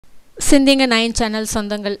சிந்திங்க 9 சேனல்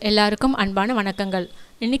சொந்தங்கள் எல்லாருக்கும் அன்பான வணக்கங்கள்.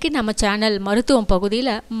 இன்றைக்கி நம்ம சேனல் மருத்துவம் பகுதியில்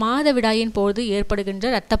மாதவிடாயின் போது ஏற்படுகின்ற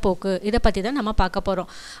இரத்தப்போக்கு இதை பற்றி தான் நம்ம பார்க்க போகிறோம்.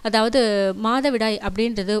 அதாவது மாதவிடாய்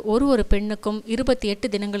அப்படின்றது ஒரு பெண்ணுக்கும்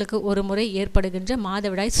 28 தினங்களுக்கு ஒரு முறை ஏற்படுகின்ற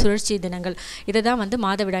மாதவிடாய் சுழற்சி தினங்கள். இதை தான்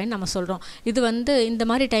மாதவிடாயின்னு நம்ம சொல்கிறோம். இது இந்த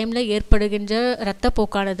மாதிரி டைமில் ஏற்படுகின்ற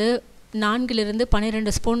இரத்தப்போக்கானது 4லிருந்து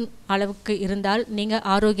 12 ஸ்பூன் அளவுக்கு இருந்தால் நீங்கள்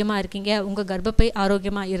ஆரோக்கியமாக இருக்கீங்க, உங்கள் கர்ப்பப்பை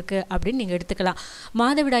ஆரோக்கியமாக இருக்குது அப்படின்னு நீங்கள் எடுத்துக்கலாம்.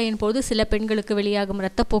 மாதவிடாயின் போது சில பெண்களுக்கு வெளியாகும்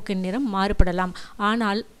இரத்தப்போக்கின் நிறம் மாறுபடலாம்.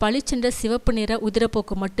 ஆனால் பளிச்சென்ற சிவப்பு நிற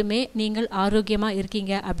உதிரப்போக்கு மட்டுமே நீங்கள் ஆரோக்கியமாக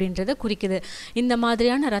இருக்கீங்க அப்படின்றத குறிக்குது. இந்த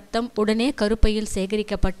மாதிரியான இரத்தம் உடனே கருப்பையில்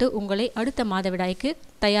சேகரிக்கப்பட்டு உங்களை அடுத்த மாதவிடாய்க்கு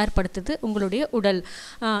தயார்படுத்துது உங்களுடைய உடல்.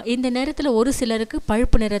 இந்த நேரத்தில் ஒரு சிலருக்கு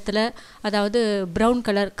பழுப்பு நிறத்தில், அதாவது ப்ரௌன்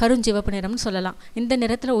கலர், கருஞ்சிவப்பு நிறம்னு சொல்லலாம், இந்த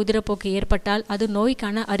நிறத்தில் உதிரப்போக்கு ஏற்பட்டால் அது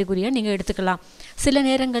நோய்க்கான அறிகுறியாக நீங்கள் எடுத்துக்கலாம். சில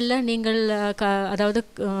நேரங்களில் நீங்கள் அதாவது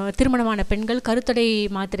திருமணமான பெண்கள் கருத்தடை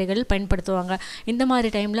மாத்திரைகள் பயன்படுத்துவாங்க. இந்த மாதிரி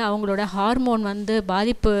டைமில் அவங்களோட ஹார்மோன்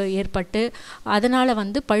பாதிப்பு ஏற்பட்டு அதனால்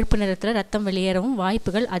பழுப்பு நிறத்தில் ரத்தம் வெளியேறவும்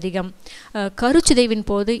வாய்ப்புகள் அதிகம். கருச்சிதைவின்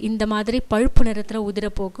போது இந்த மாதிரி பழுப்பு நிறத்தில்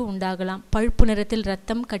உதிரப்போக்கு உண்டாகலாம். பழுப்பு நிறத்தில் ரத்தம்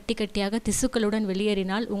கட்டி கட்டியாக திசுக்களுடன்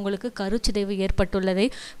வெளியேறினால் உங்களுக்கு கருச்சிதைவு ஏற்பட்டுள்ளதை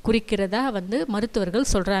குறிக்கிறதா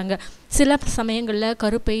மருத்துவர்கள் சொல்கிறாங்க. சில சமயங்களில்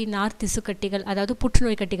கருப்பை நார் திசு கட்டிகள், அதாவது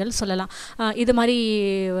புற்றுநோய் கட்டிகள் சொல்லலாம், இது மாதிரி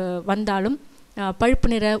வந்தாலும் பழுப்பு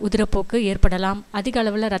நிற உதிரப்போக்கு ஏற்படலாம். அதிக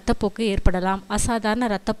அளவில் இரத்தப்போக்கு ஏற்படலாம். அசாதாரண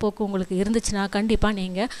இரத்தப்போக்கு உங்களுக்கு இருந்துச்சுன்னா கண்டிப்பாக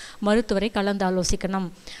நீங்கள் மருத்துவரை கலந்து ஆலோசிக்கணும்.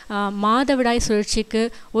 மாதவிடாய் சுழற்சிக்கு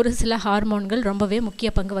ஒரு சில ஹார்மோன்கள் ரொம்பவே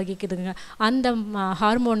முக்கிய பங்கு வகிக்குதுங்க. அந்த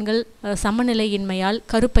ஹார்மோன்கள் சமநிலையின்மையால்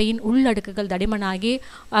கருப்பையின் உள்ளடுக்குகள் தடிமனாகி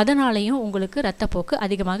அதனாலேயும் உங்களுக்கு இரத்தப்போக்கு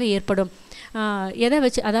அதிகமாக ஏற்படும். எதை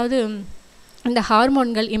வச்சு, அதாவது இந்த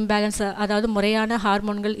ஹார்மோன்கள் இம்பேலன்ஸ், அதாவது முறையான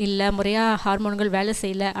ஹார்மோன்கள் இல்லை, முறையாக ஹார்மோன்கள் வேலை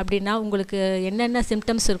செய்யலை அப்படின்னா உங்களுக்கு என்னென்ன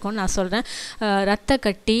சிம்டம்ஸ் இருக்கும்னு நான் சொல்கிறேன். இரத்த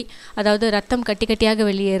கட்டி, அதாவது ரத்தம் கட்டி கட்டியாக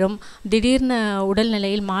வெளியேறும். திடீர்னு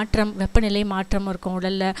உடல்நிலையில் மாற்றம், வெப்பநிலை மாற்றம் இருக்கும்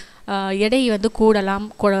உடலில். எடை கூடலாம்,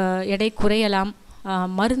 எடை குறையலாம்.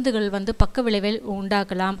 மருந்துகள் பக்க விளைவை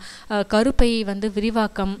உண்டாக்கலாம். கருப்பை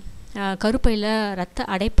விரிவாக்கம், கருப்பையில் இரத்த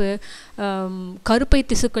அடைப்பு, கருப்பை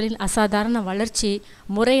திசுக்களின் அசாதாரண வளர்ச்சி,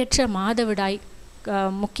 முறையற்ற மாதவிடாய்,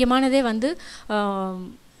 முக்கியமானதே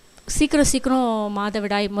சீக்கிரம்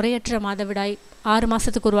மாதவிடாய், முறையற்ற மாதவிடாய், 6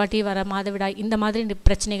 மாதத்துக்கு ஒரு வாட்டி வர மாதவிடாய், இந்த மாதிரி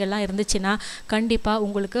பிரச்சனைகள்லாம் இருந்துச்சுன்னா கண்டிப்பாக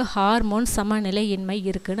உங்களுக்கு ஹார்மோன் சமநிலையின்மை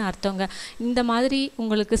இருக்குதுன்னு அர்த்தங்க. இந்த மாதிரி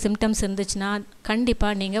உங்களுக்கு சிம்டம்ஸ் இருந்துச்சுன்னா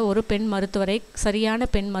கண்டிப்பாக நீங்கள் ஒரு பெண் மருத்துவரை, சரியான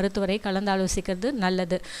பெண் மருத்துவரை கலந்து ஆலோசிக்கிறது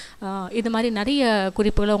நல்லது. இது மாதிரி நிறைய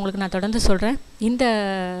குறிப்புகளை உங்களுக்கு நான் தொடர்ந்து சொல்கிறேன். இந்த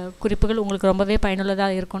குறிப்புகள் உங்களுக்கு ரொம்பவே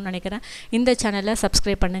பயனுள்ளதாக இருக்கும்னு நினைக்கிறேன். இந்த சேனலை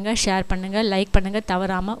சப்ஸ்கிரைப் பண்ணுங்கள், ஷேர் பண்ணுங்கள், லைக் பண்ணுங்கள்.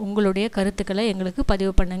 தவறாமல் உங்களுடைய கருத்துக்களை எங்களுக்கு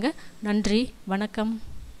பதிவு பண்ணுங்கள். நன்றி, வணக்கம்.